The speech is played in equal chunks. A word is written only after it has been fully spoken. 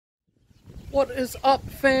What is up,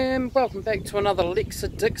 fam? Welcome back to another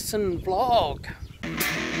Lexa Dixon vlog.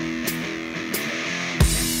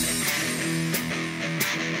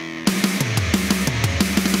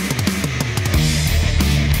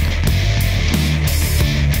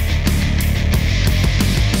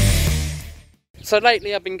 So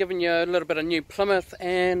lately I've been giving you a little bit of New Plymouth,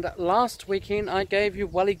 and last weekend I gave you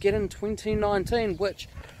Wellington 2019, which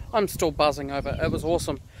I'm still buzzing over. It was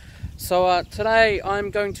awesome. So today I'm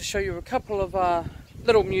going to show you a couple of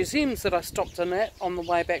little museums that I stopped in at on the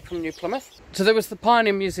way back from New Plymouth. So there was the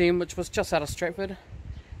Pioneer Museum, which was just out of Stratford,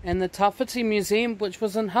 and the Tawhiti Museum, which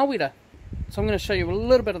was in Hawera. So I'm going to show you a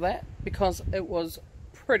little bit of that because it was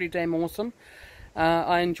pretty damn awesome.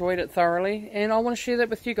 I enjoyed it thoroughly, and I want to share that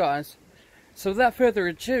with you guys. So without further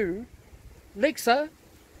ado, Lexa,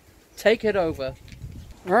 take it over.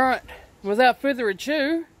 Alright, without further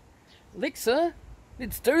ado, Lexa,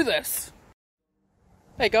 let's do this.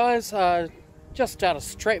 Hey guys, just out of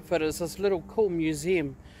Stratford is this little cool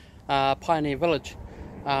museum, Pioneer Village.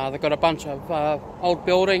 They've got a bunch of old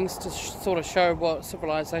buildings to sort of show what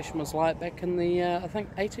civilization was like back in the, I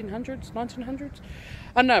think, 1800s, 1900s?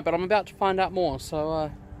 I don't know, but I'm about to find out more,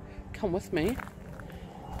 so come with me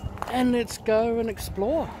and let's go and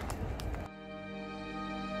explore.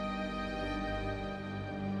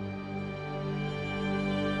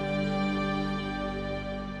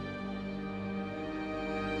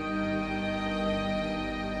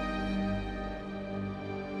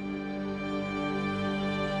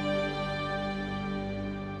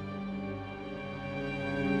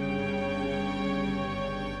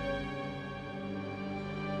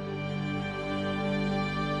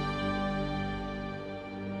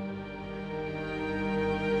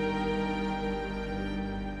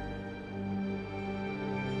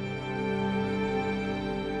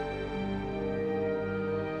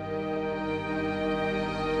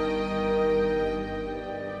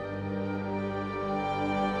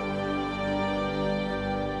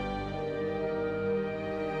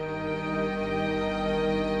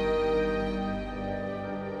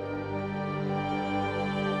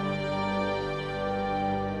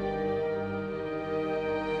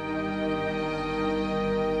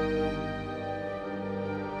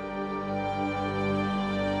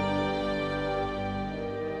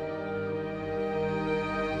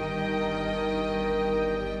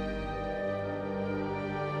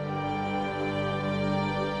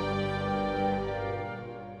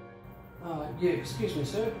 Yeah, excuse me,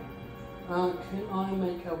 sir. Can I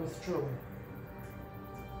make a withdrawal?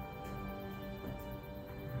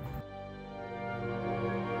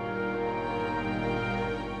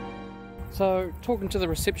 So, talking to the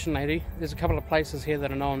reception lady, there's a couple of places here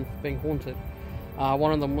that are known for being haunted.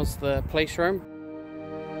 One of them was the police room.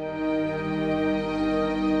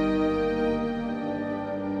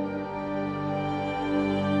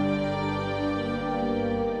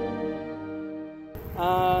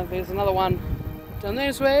 There's another one down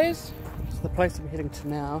those ways. It's the place I'm heading to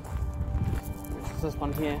now, which is this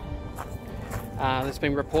one here. There's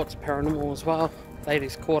been reports of paranormal as well.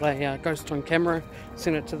 Ladies caught a ghost on camera,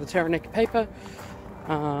 sent it to the Taranaki paper.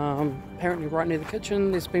 Apparently right near the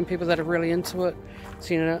kitchen, there's been people that are really into it.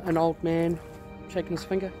 Seen an old man shaking his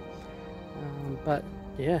finger. But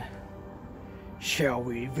yeah, shall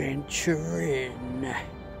we venture in?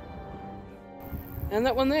 And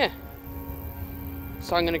that one there.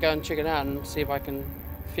 So I'm going to go and check it out and see if I can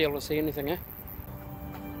feel or see anything, eh?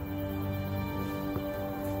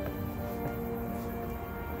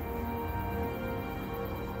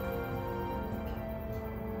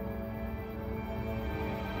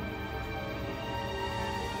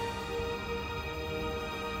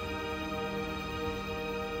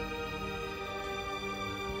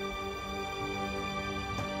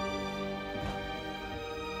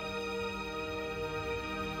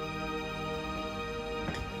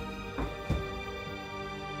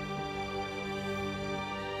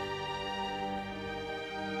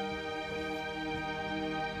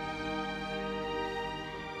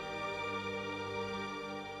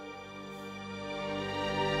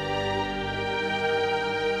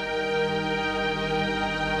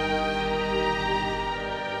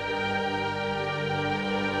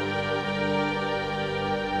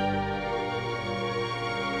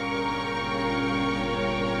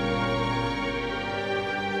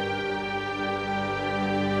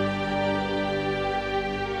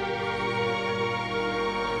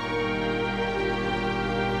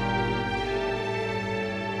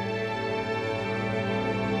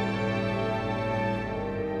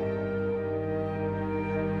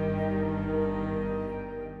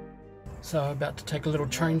 So about to take a little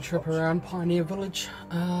train trip around Pioneer Village.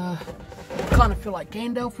 Kind kind of feel like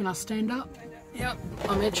Gandalf when I stand up. Yep,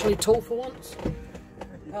 I'm actually tall for once.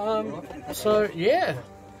 So yeah,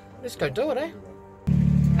 let's go do it, eh?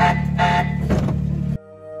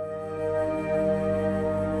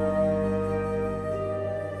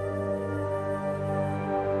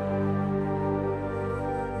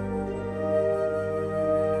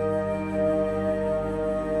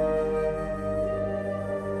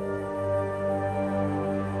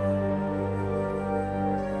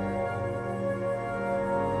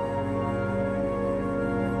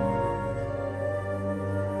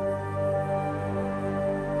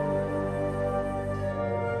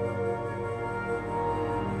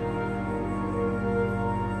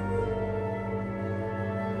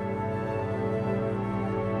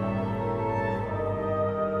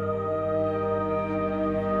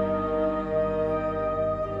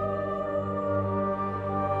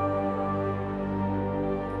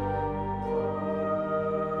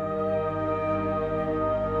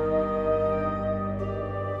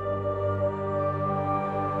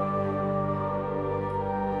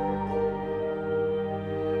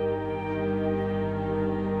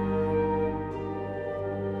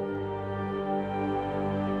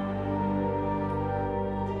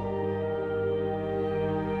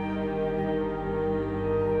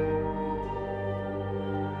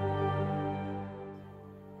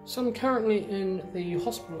 So I'm currently in the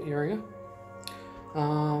hospital area.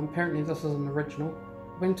 Apparently this is an original.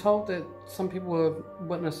 I've been told that some people have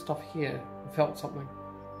witnessed stuff here, felt something.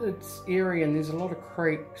 It's eerie and there's a lot of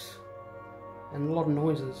creaks and a lot of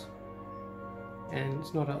noises, and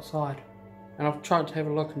it's not outside. And I've tried to have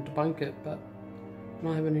a look and debunk it, but I'm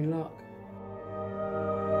not having any luck.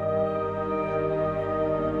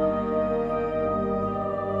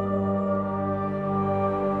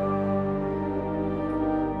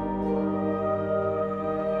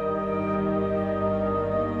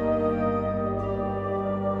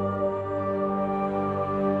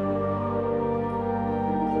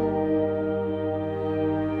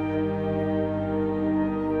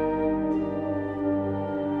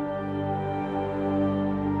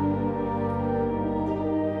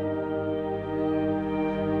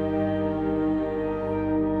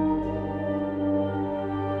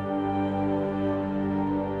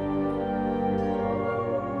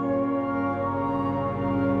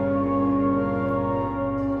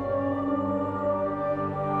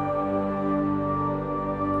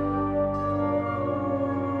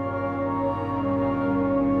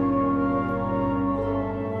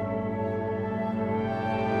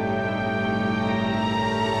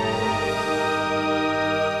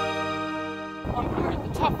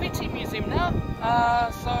 Museum now,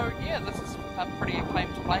 so yeah, this is a pretty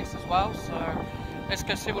acclaimed place as well, so let's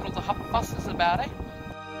go see what all the fuss is about, eh?